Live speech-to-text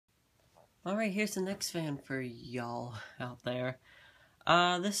Alright, here's the next fan for y'all out there.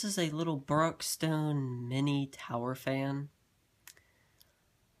 This is a little Brookstone mini tower fan.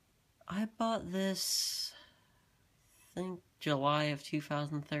 I bought this, I think, July of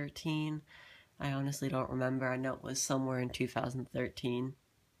 2013. I honestly don't remember. I know it was somewhere in 2013.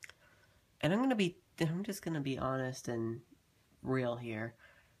 And I'm just gonna be honest and real here.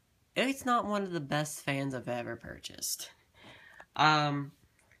 It's not one of the best fans I've ever purchased.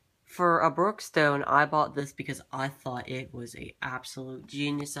 For a Brookstone, I bought this because I thought it was an absolute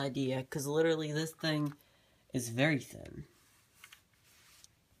genius idea, because literally this thing is very thin.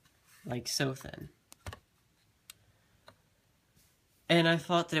 Like, so thin. And I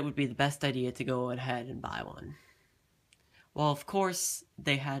thought that it would be the best idea to go ahead and buy one. Well, of course,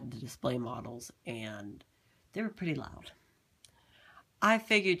 they had the display models, and they were pretty loud. I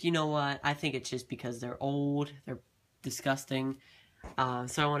figured, you know what, I think it's just because they're old, they're disgusting,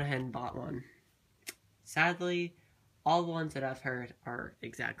 so I went ahead and bought one. Sadly, all the ones that I've heard are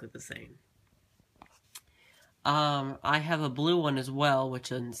exactly the same. I have a blue one as well, which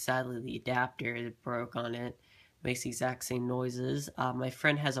then sadly the adapter that broke on it makes the exact same noises. My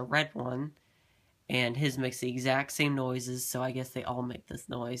friend has a red one, and his makes the exact same noises, so I guess they all make this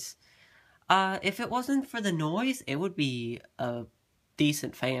noise. If it wasn't for the noise, it would be a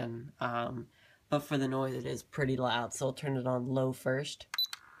decent fan, but for the noise it is pretty loud, so I'll turn it on low first.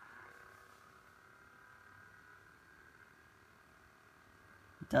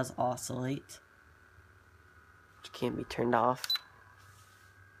 It does oscillate, which can't be turned off.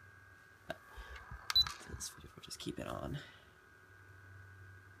 But for this video, we'll just keep it on.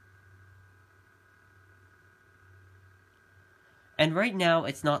 And right now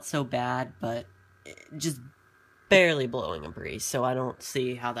it's not so bad, but just barely blowing a breeze, so I don't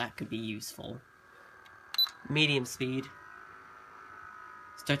see how that could be useful. Medium speed.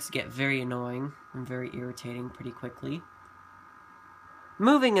 Starts to get very annoying and very irritating pretty quickly.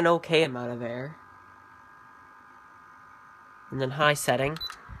 Moving an okay amount of air. And then high setting,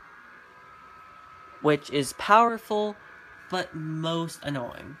 which is powerful, but most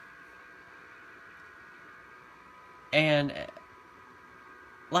annoying. And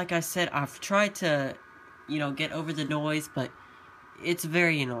like I said, I've tried to, get over the noise, but it's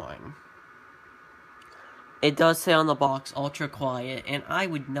very annoying. It does say on the box, ultra quiet, and I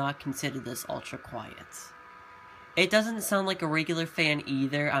would not consider this ultra quiet. It doesn't sound like a regular fan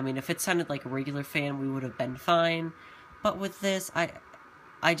either. I mean, if it sounded like a regular fan, we would have been fine. But with this,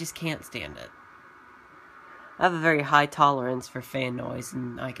 I just can't stand it. I have a very high tolerance for fan noise,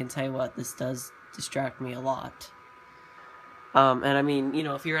 and I can tell you what, this does distract me a lot. And I mean,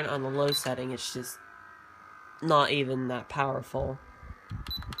 if you're on the low setting, it's just not even that powerful.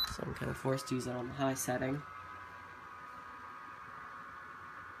 So I'm kind of forced to use it on the high setting.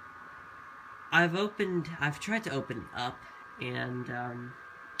 I've tried to open it up, and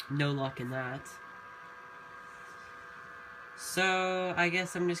no luck in that. So I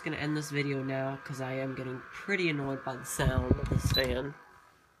guess I'm just going to end this video now, because I am getting pretty annoyed by the sound of this fan.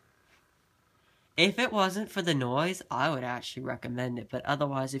 If it wasn't for the noise, I would actually recommend it, but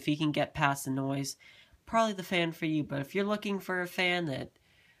otherwise, if you can get past the noise, probably the fan for you. But if you're looking for a fan that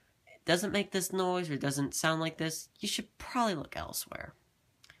doesn't make this noise or doesn't sound like this, you should probably look elsewhere.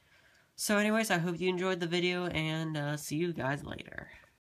 So anyways, I hope you enjoyed the video, and see you guys later.